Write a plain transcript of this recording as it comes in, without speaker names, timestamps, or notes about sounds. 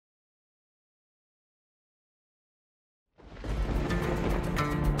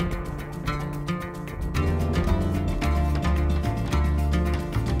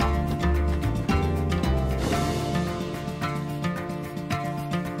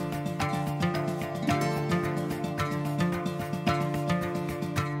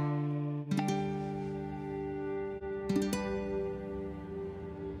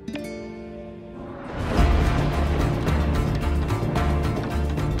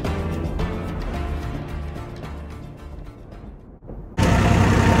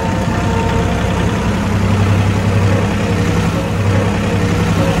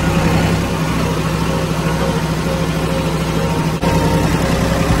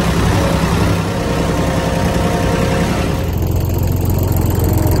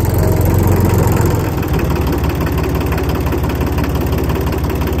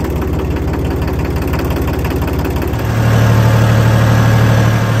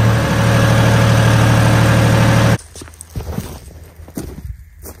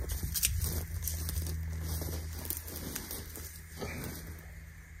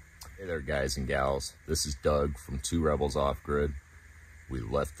guys and gals. This is Doug from Two Rebels Off-Grid. We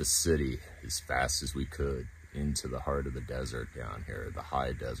left the city as fast as we could into the heart of the desert down here, the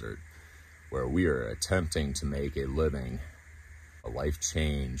high desert, where we are attempting to make a living, a life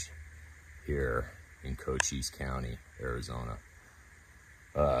change here in Cochise County, Arizona.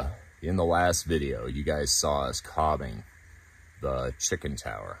 In the last video, you guys saw us cobbing the chicken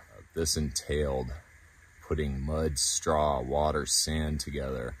tower. This entailed putting mud, straw, water, sand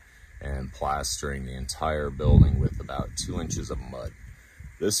together and plastering the entire building with about 2 inches of mud.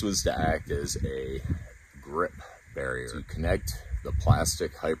 This was to act as a grip barrier to connect the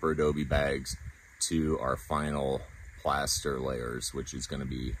plastic hyper adobe bags to our final plaster layers, which is going to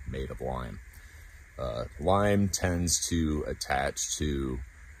be made of lime. Lime tends to attach to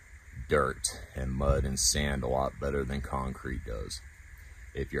dirt and mud and sand a lot better than concrete does.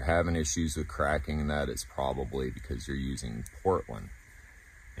 If you're having issues with cracking in that, it's probably because you're using Portland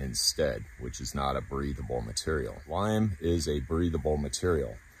instead, which is not a breathable material. Lime is a breathable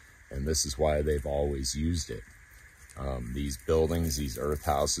material, and this is why they've always used it. These buildings, these earth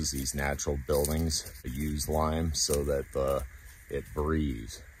houses, these natural buildings use lime so that it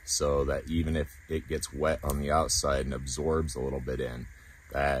breathes, so that even if it gets wet on the outside and absorbs a little bit in,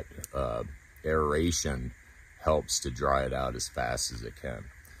 that aeration helps to dry it out as fast as it can.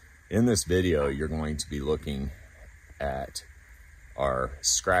 In this video, you're going to be looking at our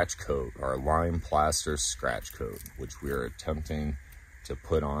scratch coat, our lime plaster scratch coat, which we are attempting to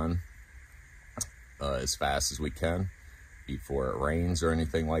put on as fast as we can before it rains or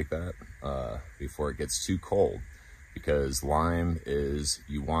anything like that, before it gets too cold, because lime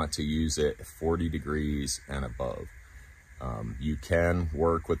you want to use it 40 degrees and above. You can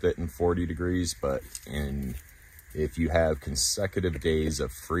work with it in 40 degrees, but if you have consecutive days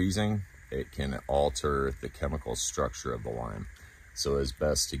of freezing, it can alter the chemical structure of the lime. So it's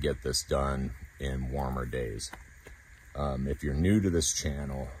best to get this done in warmer days. If you're new to this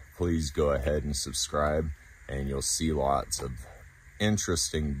channel, please go ahead and subscribe, and you'll see lots of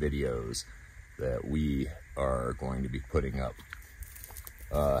interesting videos that we are going to be putting up.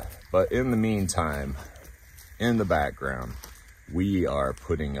 But in the meantime, in the background, we are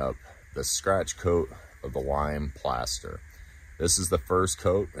putting up the scratch coat of the lime plaster. This is the first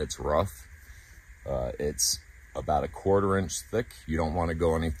coat. It's rough. It's about 1/4 inch thick. You don't want to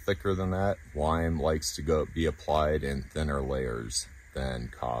go any thicker than that. Lime likes to be applied in thinner layers than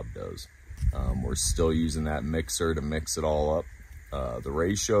Cob does. We're still using that mixer to mix it all up. The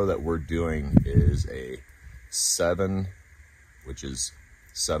ratio that we're doing is a 7, which is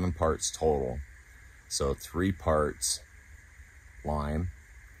 7 parts total. So 3 parts lime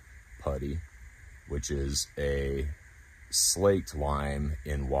putty, which is a slaked lime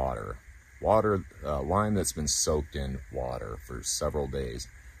in water. Lime that's been soaked in water for several days.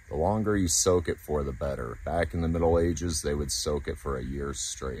 The longer you soak it for, the better. Back in the Middle Ages, they would soak it for a year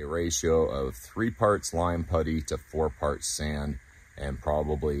straight. A ratio of 3 parts lime putty to 4 parts sand, and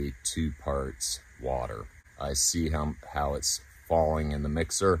probably 2 parts water. I see how it's falling in the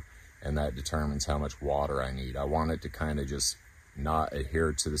mixer, and that determines how much water I need. I want it to kind of just not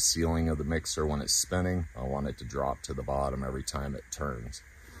adhere to the ceiling of the mixer when it's spinning. I want it to drop to the bottom every time it turns.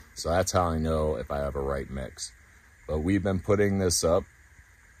 So that's how I know if I have a right mix. But we've been putting this up.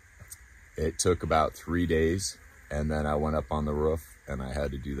 It took about 3 days, and then I went up on the roof and I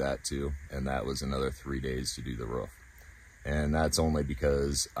had to do that too. And that was another 3 days to do the roof. And that's only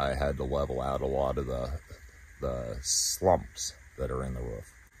because I had to level out a lot of the slumps that are in the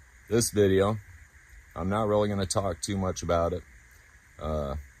roof. This video, I'm not really going to talk too much about it.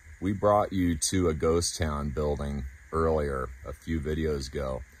 We brought you to a ghost town building earlier, a few videos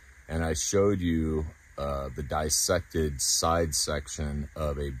ago, and I showed you the dissected side section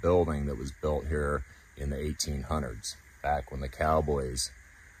of a building that was built here in the 1800s, back when the cowboys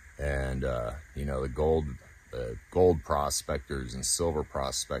and the gold prospectors and silver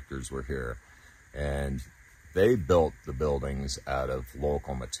prospectors were here, and they built the buildings out of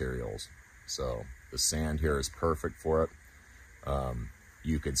local materials. So the sand here is perfect for it.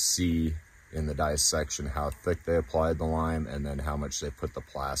 You could see in the dissection how thick they applied the lime and then how much they put the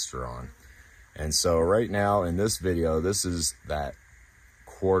plaster on. And so right now in this video, this is that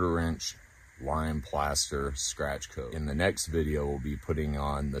 1/4 inch lime plaster scratch coat. In the next video, we'll be putting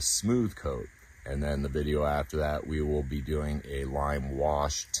on the smooth coat. And then the video after that, we will be doing a lime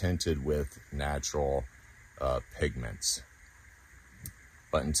wash tinted with natural pigments.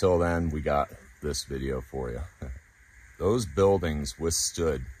 But until then, we got this video for you. Those buildings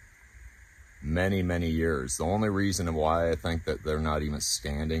withstood many, many years. The only reason why I think that they're not even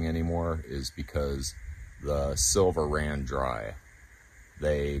standing anymore is because the silver ran dry.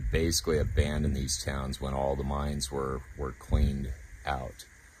 They basically abandoned these towns when all the mines were cleaned out.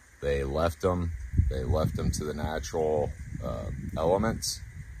 They left them to the natural elements,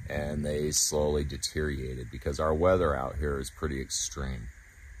 and they slowly deteriorated because our weather out here is pretty extreme.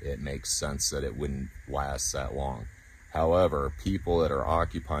 It makes sense that it wouldn't last that long. However, people that are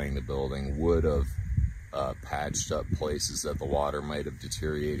occupying the building would have patched up places that the water might have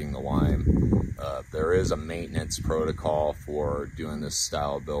deteriorating the lime. There is a maintenance protocol for doing this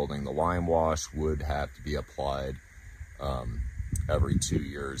style of building. The lime wash would have to be applied every 2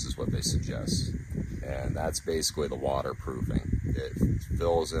 years is what they suggest. And that's basically the waterproofing. It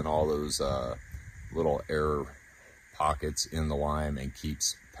fills in all those little air pockets in the lime and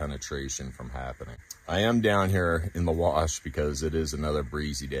keeps penetration from happening. I am down here in the wash because it is another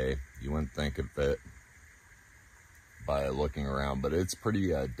breezy day. You wouldn't think of it by looking around, but it's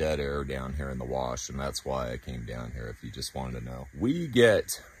pretty dead air down here in the wash, and that's why I came down here, if you just wanted to know. We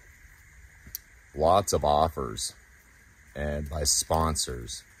get lots of offers and by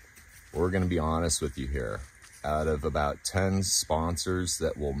sponsors. We're going to be honest with you here. Out of about 10 sponsors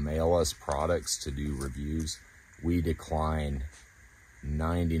that will mail us products to do reviews, we decline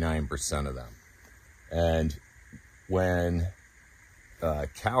 99% of them. And when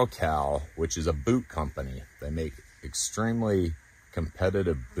Cow, which is a boot company, they make extremely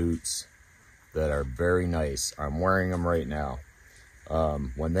competitive boots that are very nice. I'm wearing them right now.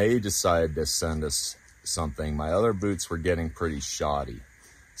 When they decided to send us something, my other boots were getting pretty shoddy.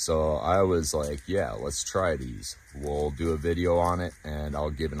 So I was like, yeah, let's try these. We'll do a video on it and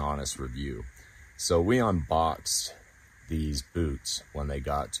I'll give an honest review. So we unboxed these boots when they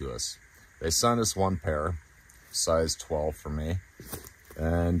got to us. They sent us one pair, size 12 for me.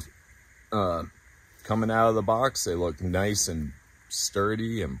 And coming out of the box, they look nice and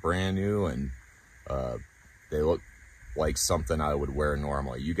sturdy and brand new, and they look like something I would wear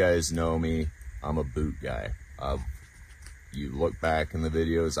normally. You guys know me, I'm a boot guy. You look back in the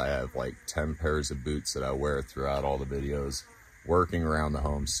videos, I have like 10 pairs of boots that I wear throughout all the videos, working around the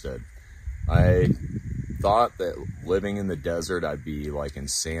homestead. I thought that living in the desert, I'd be like in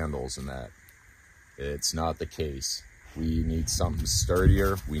sandals and that. It's not the case. We need something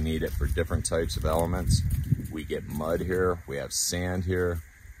sturdier. We need it for different types of elements. We get mud here, we have sand here,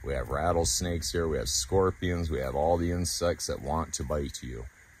 we have rattlesnakes here, we have scorpions, we have all the insects that want to bite you.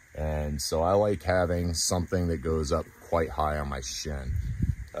 And so I like having something that goes up quite high on my shin.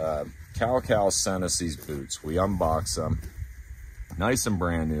 Cow sent us these boots. We unboxed them, nice and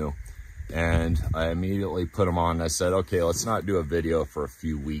brand new. And I immediately put them on and I said, okay, let's not do a video for a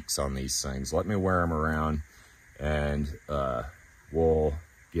few weeks on these things. Let me wear them around and we'll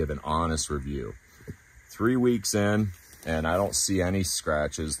give an honest review. 3 weeks in and I don't see any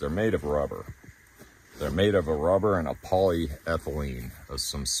scratches. They're made of rubber. They're made of a rubber and a polyethylene of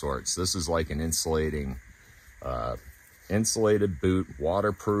some sorts. This is like an insulated boot,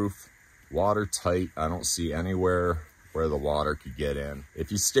 waterproof, watertight. I don't see anywhere where the water could get in.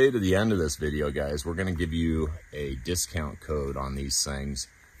 If you stay to the end of this video, guys, we're gonna give you a discount code on these things.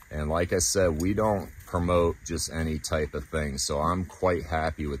 And like I said, we don't promote just any type of thing. So I'm quite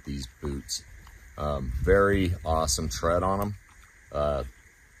happy with these boots. Very awesome tread on them.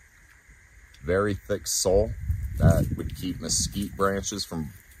 Very thick sole that would keep mesquite branches from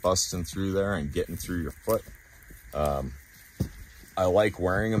busting through there and getting through your foot. I like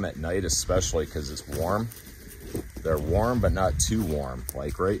wearing them at night, especially because it's warm. They're warm, but not too warm.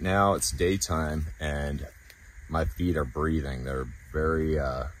 Like right now, it's daytime and my feet are breathing. They're very,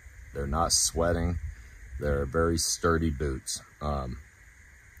 they're not sweating. They're very sturdy boots.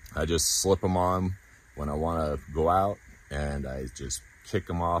 I just slip them on when I want to go out and I just kick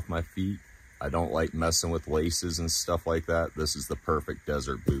them off my feet. I don't like messing with laces and stuff like that. This is the perfect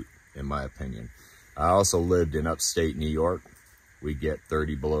desert boot, in my opinion. I also lived in upstate New York. We get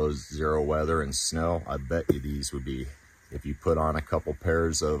 30 below zero weather and snow. I bet you these would be, if you put on a couple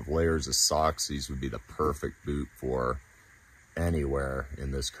pairs of layers of socks, these would be the perfect boot for anywhere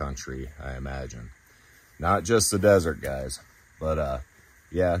in this country, I imagine. Not just the desert, guys. But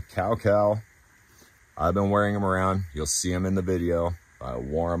yeah, Cow. I've been wearing them around. You'll see them in the video. I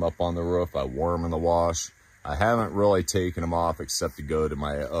wore them up on the roof. I wore them in the wash. I haven't really taken them off except to go to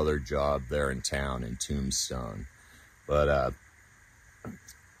my other job there in town in Tombstone. But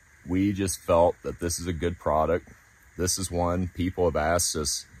we just felt that this is a good product. This is one people have asked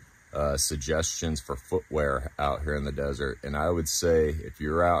us suggestions for footwear out here in the desert. And I would say if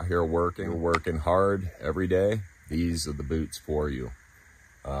you're out here working hard every day, these are the boots for you.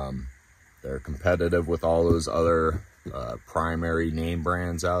 They're competitive with all those other primary name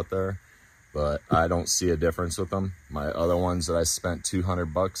brands out there. but I don't see a difference with them. My other ones that I spent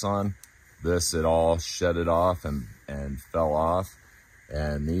 200 bucks on, this, it all shedded off and fell off.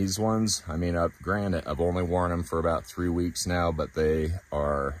 And these ones, I mean, granted, I've only worn them for about 3 weeks now, but they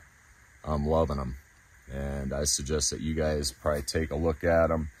are, I'm loving them. And I suggest that you guys probably take a look at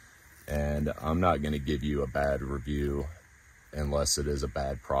them. And I'm not going to give you a bad review unless it is a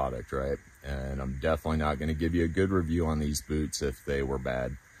bad product, right? And I'm definitely not going to give you a good review on these boots if they were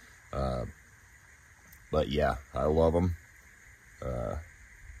bad. But yeah, I love them.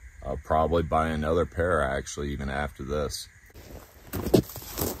 I'll probably buy another pair actually even after this.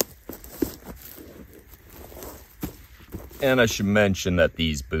 And I should mention that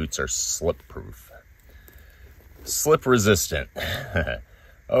these boots are slip proof, slip resistant.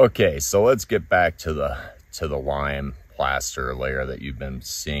 Okay, so let's get back to the lime plaster layer that you've been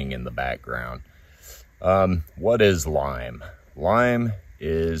seeing in the background. What is lime? Lime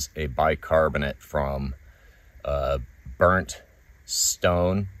is a bicarbonate from burnt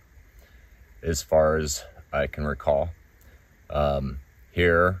stone, as far as I can recall.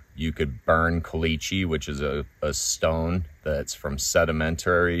 Here you could burn caliche, which is a stone that's from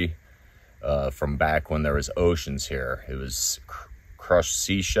sedimentary, from back when there was oceans here. It was crushed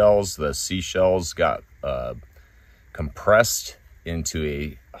seashells. The seashells got compressed into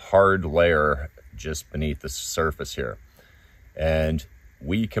a hard layer just beneath the surface here. And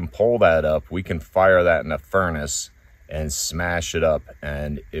we can pull that up, we can fire that in a furnace and smash it up,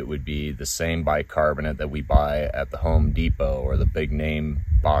 and it would be the same bicarbonate that we buy at the Home Depot or the big name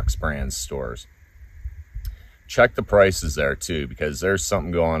box brand stores. Check the prices there too, because there's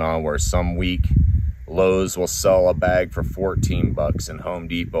something going on where some week Lowe's will sell a bag for 14 bucks and Home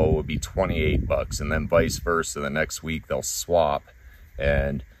Depot will be 28 bucks, and then vice versa. The next week they'll swap.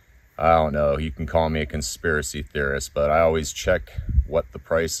 And I don't know, you can call me a conspiracy theorist, but I always check what the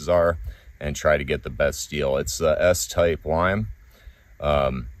prices are and try to get the best deal. It's the S-type lime.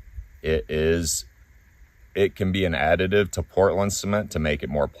 It can be an additive to Portland cement to make it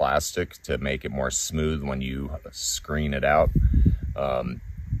more plastic, to make it more smooth when you screen it out.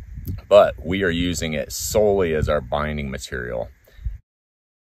 But we are using it solely as our binding material.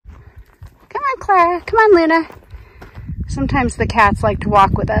 Come on, Clara. Come on, Luna. Sometimes the cats like to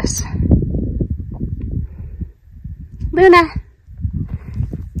walk with us. Luna.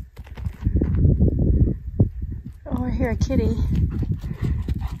 Oh, I hear a kitty.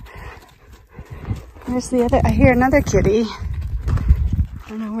 Where's the other? I hear another kitty. I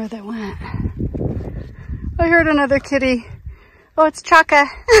don't know where they went. I heard another kitty. Oh, it's Chaka.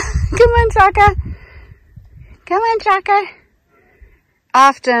 Come on, Chaka. Come on, Chaka.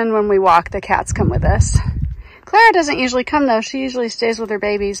 Often when we walk, the cats come with us. Clara doesn't usually come though. She usually stays with her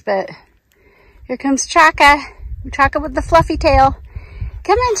babies, but here comes Chaka. Chaka with the fluffy tail.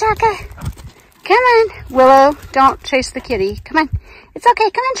 Come on, Chaka. Come on. Willow, don't chase the kitty. Come on. It's okay.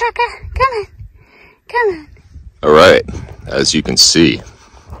 Come on, Chaka. Come on. Come on. All right. As you can see,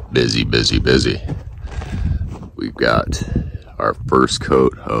 busy, busy, busy. We've got our first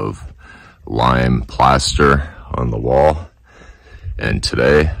coat of lime plaster on the wall. And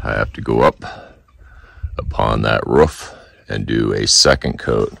today I have to go up upon that roof and do a second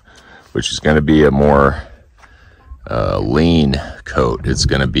coat, which is going to be a more lean coat. It's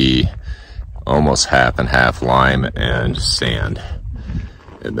going to be almost half and half lime and sand.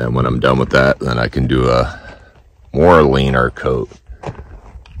 And then when I'm done with that, then I can do a more leaner coat.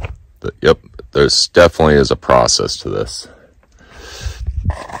 But yep, there's definitely is a process to this.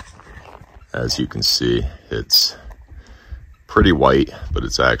 As you can see, it's pretty white, but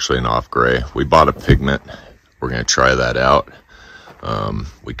it's actually an off gray. We bought a pigment. We're going to try that out.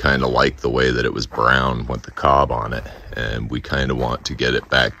 We kind of like the way that it was brown with the cob on it, and we kind of want to get it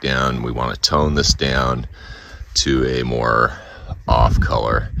back down. We want to tone this down to a more off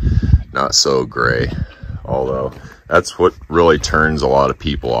color, not so gray, although that's what really turns a lot of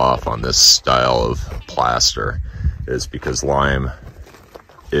people off on this style of plaster, is because lime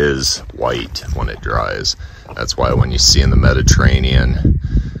is white when it dries. That's why when you see in the Mediterranean,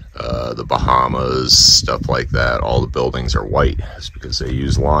 the Bahamas, stuff like that, all the buildings are white. It's because they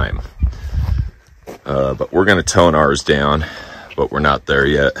use lime. But we're going to tone ours down, but we're not there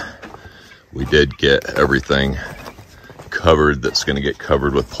yet. We did get everything covered that's going to get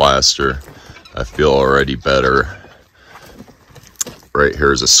covered with plaster. I feel already better. Right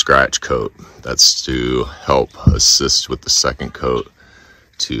here is a scratch coat. That's to help assist with the second coat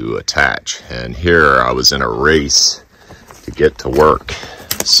to attach. And here I was in a race to get to work,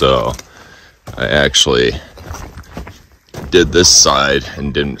 so I actually did this side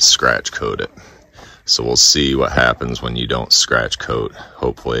and didn't scratch coat it. So we'll see what happens when you don't scratch coat.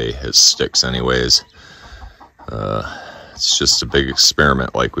 Hopefully it sticks anyways. It's just a big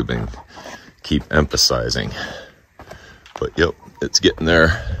experiment like we've been keep emphasizing. But yep, it's getting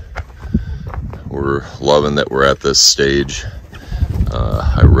there. We're loving that we're at this stage.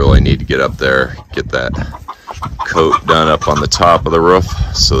 I really need to get up there, get that coat done up on the top of the roof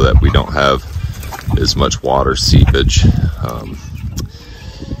so that we don't have as much water seepage.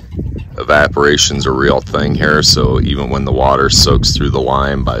 Evaporation's a real thing here, so even when the water soaks through the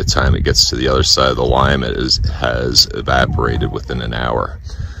lime, by the time it gets to the other side of the lime, it has evaporated within an hour.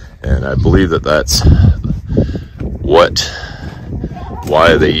 And I believe that that's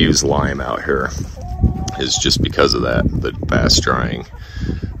why they use lime out here, is just because of that, the fast drying.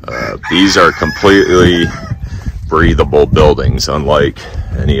 These are completely breathable buildings, unlike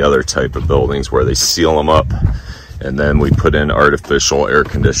any other type of buildings where they seal them up and then we put in artificial air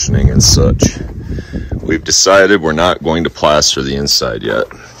conditioning and such. We've decided we're not going to plaster the inside yet.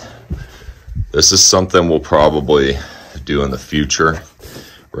 This is something we'll probably do in the future.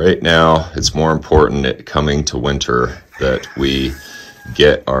 Right now, it's more important coming to winter that we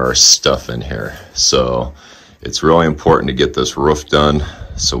get our stuff in here. So it's really important to get this roof done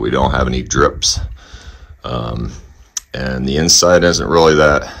so we don't have any drips. And the inside isn't really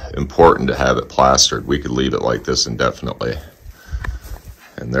that important to have it plastered. We could leave it like this indefinitely.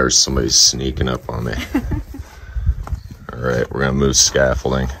 And there's somebody sneaking up on me. All right, we're gonna move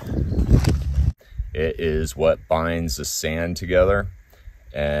scaffolding. It is what binds the sand together.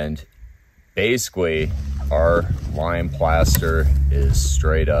 And basically our lime plaster is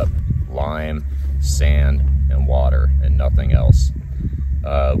straight up lime, sand, and water and nothing else.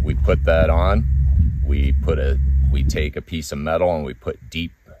 We put that on. We take a piece of metal and we put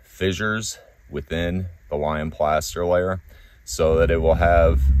deep fissures within the lime plaster layer so that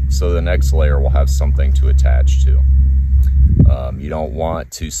the next layer will have something to attach to. You don't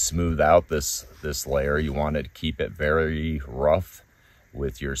want to smooth out this layer. You want to keep it very rough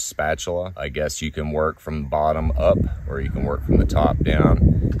with your spatula. I guess you can work from the bottom up or you can work from the top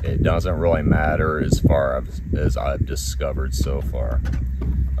down. It doesn't really matter as far as I've discovered so far.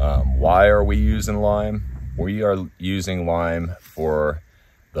 Why are we using lime? We are using lime for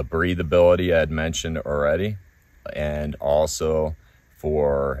the breathability I had mentioned already, and also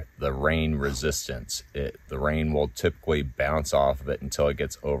for the rain resistance. The rain will typically bounce off of it until it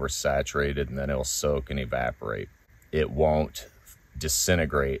gets oversaturated, and then it'll soak and evaporate. It won't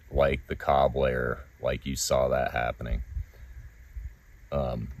disintegrate like the cob layer, like you saw that happening.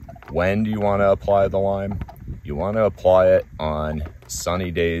 When do you want to apply the lime? You want to apply it on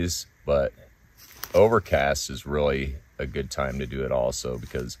sunny days, but overcast is really a good time to do it also,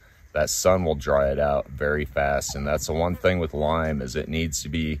 because that sun will dry it out very fast. And that's the one thing with lime, is it needs to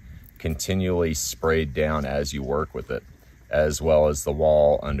be continually sprayed down as you work with it, as well as the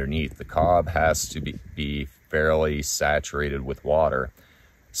wall underneath. The cob has to be fairly saturated with water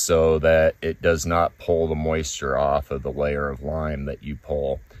so that it does not pull the moisture off of the layer of lime that you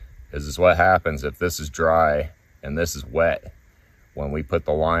pull. This is what happens if this is dry and this is wet. When we put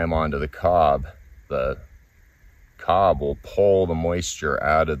the lime onto the cob will pull the moisture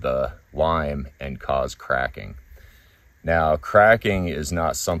out of the lime and cause cracking. Now, cracking is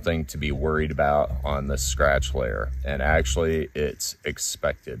not something to be worried about on the scratch layer, and actually it's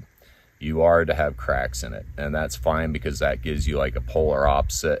expected. You are to have cracks in it, and that's fine, because that gives you like a polar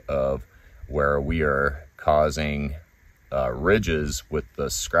opposite of where we are causing ridges with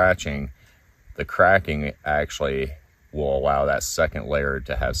the scratching. The cracking actually will allow that second layer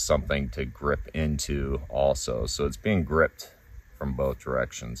to have something to grip into also. So it's being gripped from both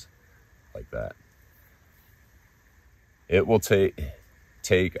directions like that. It will take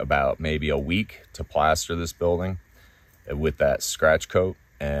about maybe a week to plaster this building with that scratch coat,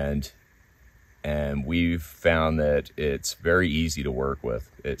 and we've found that it's very easy to work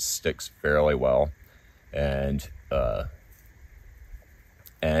with. It sticks fairly well, and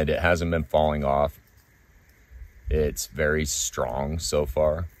it hasn't been falling off. It's very strong so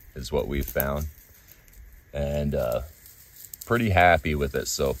far, is what we've found, and pretty happy with it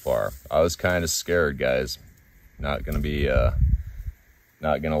so far. I was kind of scared, guys. Not gonna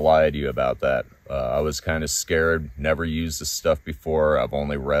lie to you about that. I was kind of scared. Never used this stuff before. I've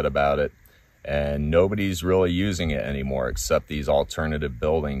only read about it, and nobody's really using it anymore except these alternative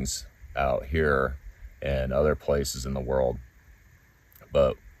buildings out here and other places in the world.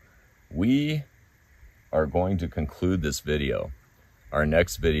 But we are going to conclude this video. Our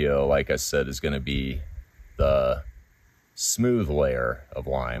next video, like I said, is going to be the smooth layer of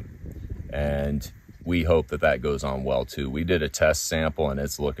lime, and we hope that that goes on well too. We did a test sample and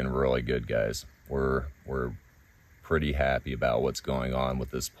it's looking really good, guys. We're pretty happy about what's going on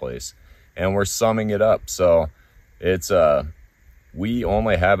with this place, and we're summing it up. So it's we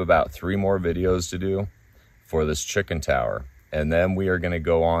only have about 3 more videos to do for this chicken tower, and then we are going to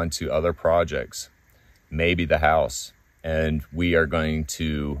go on to other projects, maybe the house, and we are going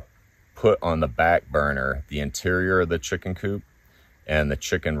to put on the back burner the interior of the chicken coop and the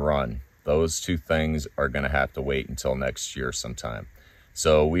chicken run. Those 2 things are going to have to wait until next year sometime.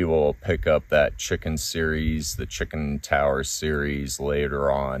 So we will pick up that chicken series, the chicken tower series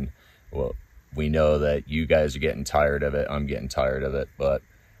later on. Well, we know that you guys are getting tired of it. I'm getting tired of it, but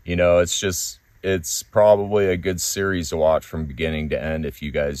you know, it's probably a good series to watch from beginning to end if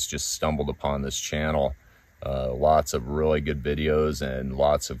you guys just stumbled upon this channel. Lots of really good videos and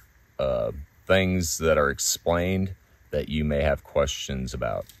lots of things that are explained that you may have questions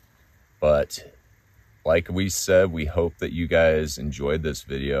about. But like we said, we hope that you guys enjoyed this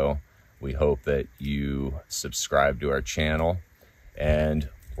video. We hope that you subscribe to our channel, and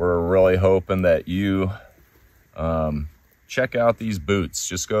we're really hoping that you check out these boots.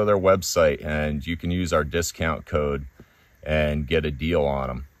 Just go to their website and you can use our discount code and get a deal on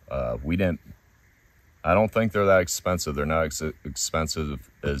them. I don't think they're that expensive. They're not as expensive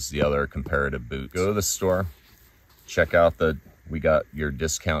as the other comparative boots. Go to the store, check out we got your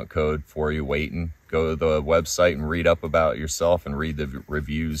discount code for you waiting. Go to the website and read up about yourself and read the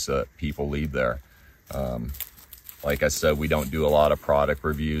reviews that people leave there. Like I said, we don't do a lot of product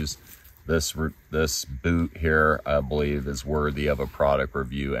reviews. This boot here, I believe, is worthy of a product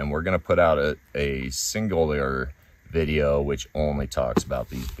review, and we're going to put out a singular video which only talks about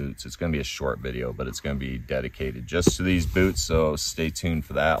these boots. It's going to be a short video, but it's going to be dedicated just to these boots, so stay tuned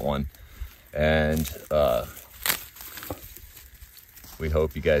for that one. And we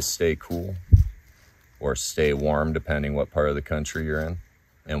hope you guys stay cool or stay warm, depending what part of the country you're in.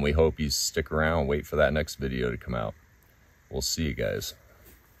 And we hope you stick around and wait for that next video to come out. We'll see you guys.